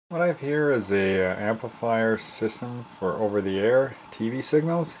What I have here is a amplifier system for over-the-air TV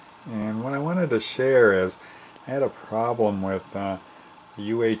signals, and what I wanted to share is I had a problem with the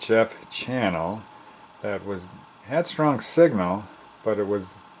UHF channel that had strong signal, but it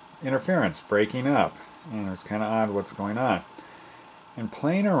was interference breaking up, and it was kind of odd what's going on. And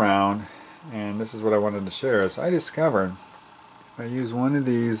playing around, and this is what I wanted to share, is I discovered if I use one of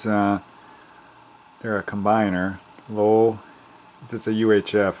these, they're a combiner, low. It's a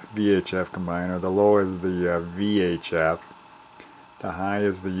UHF VHF combiner. The low is the VHF, the high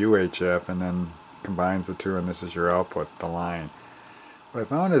is the UHF, and then combines the two, and this is your output, the line. What I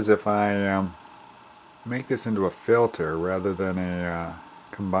found is if I make this into a filter rather than a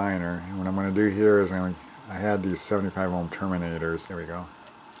combiner, and what I'm going to do here is I had these 75 ohm terminators. There we go.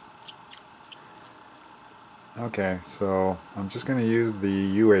 Okay, so I'm just going to use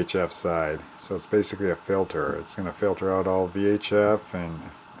the UHF side. So it's basically a filter. It's going to filter out all VHF and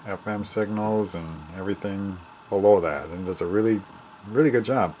FM signals and everything below that, and it does a really good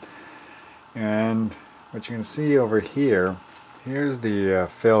job. And what you can see over here, here's the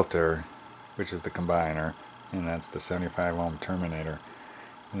filter, which is the combiner, and that's the 75 ohm terminator.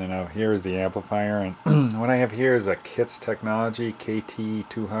 And then out here is the amplifier, and what I have here is a Kitz technology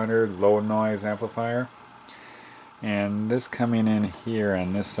KT200 low noise amplifier. And this coming in here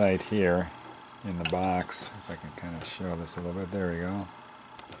on this side here in the box, if I can kind of show this a little bit, there we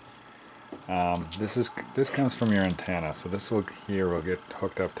go. This comes from your antenna, so this will get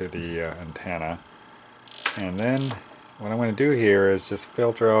hooked up to the antenna, and then what I'm going to do here is just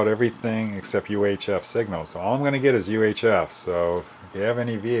filter out everything except UHF signals. So all I'm going to get is UHF. So if you have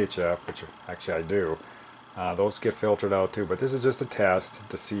any VHF, which actually I do, those get filtered out too. But this is just a test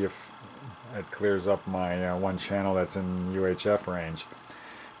to see if it clears up my one channel that's in UHF range.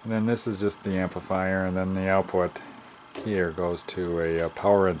 And then this is just the amplifier, and then the output here goes to a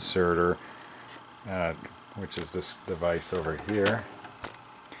power inserter, which is this device over here,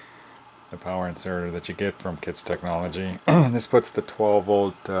 the power inserter that you get from Kitz technology. And this puts the 12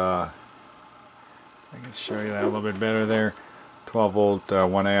 volt, I can show you that a little bit better there, 12 volt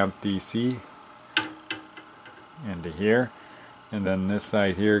 1 amp DC into here. And then this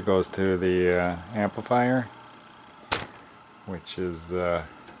side here goes to the amplifier, which is the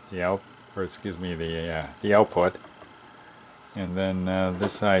output. And then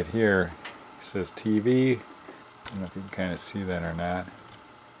this side here says TV. I don't know if you can kind of see that or not.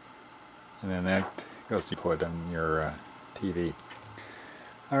 And then that goes to put on your TV.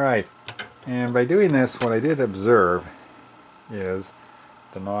 Alright, and by doing this, what I did observe is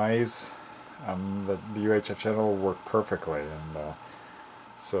the noise. The UHF channel worked perfectly, and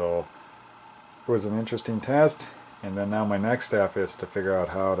so it was an interesting test. And then now my next step is to figure out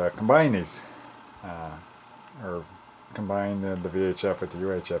how to combine these, or combine the VHF with the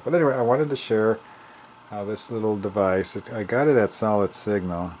UHF. But anyway, I wanted to share how this little device, I got it at Solid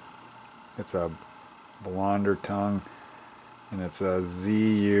Signal. It's a blonder tongue, and it's a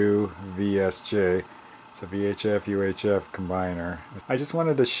ZU-VSJ. It's a VHF UHF combiner. I just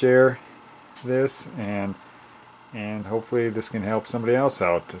wanted to share this, and hopefully this can help somebody else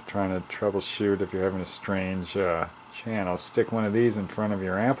out trying to troubleshoot if you're having a strange channel. Stick one of these in front of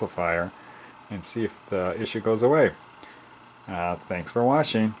your amplifier and see if the issue goes away. Thanks for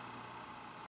watching.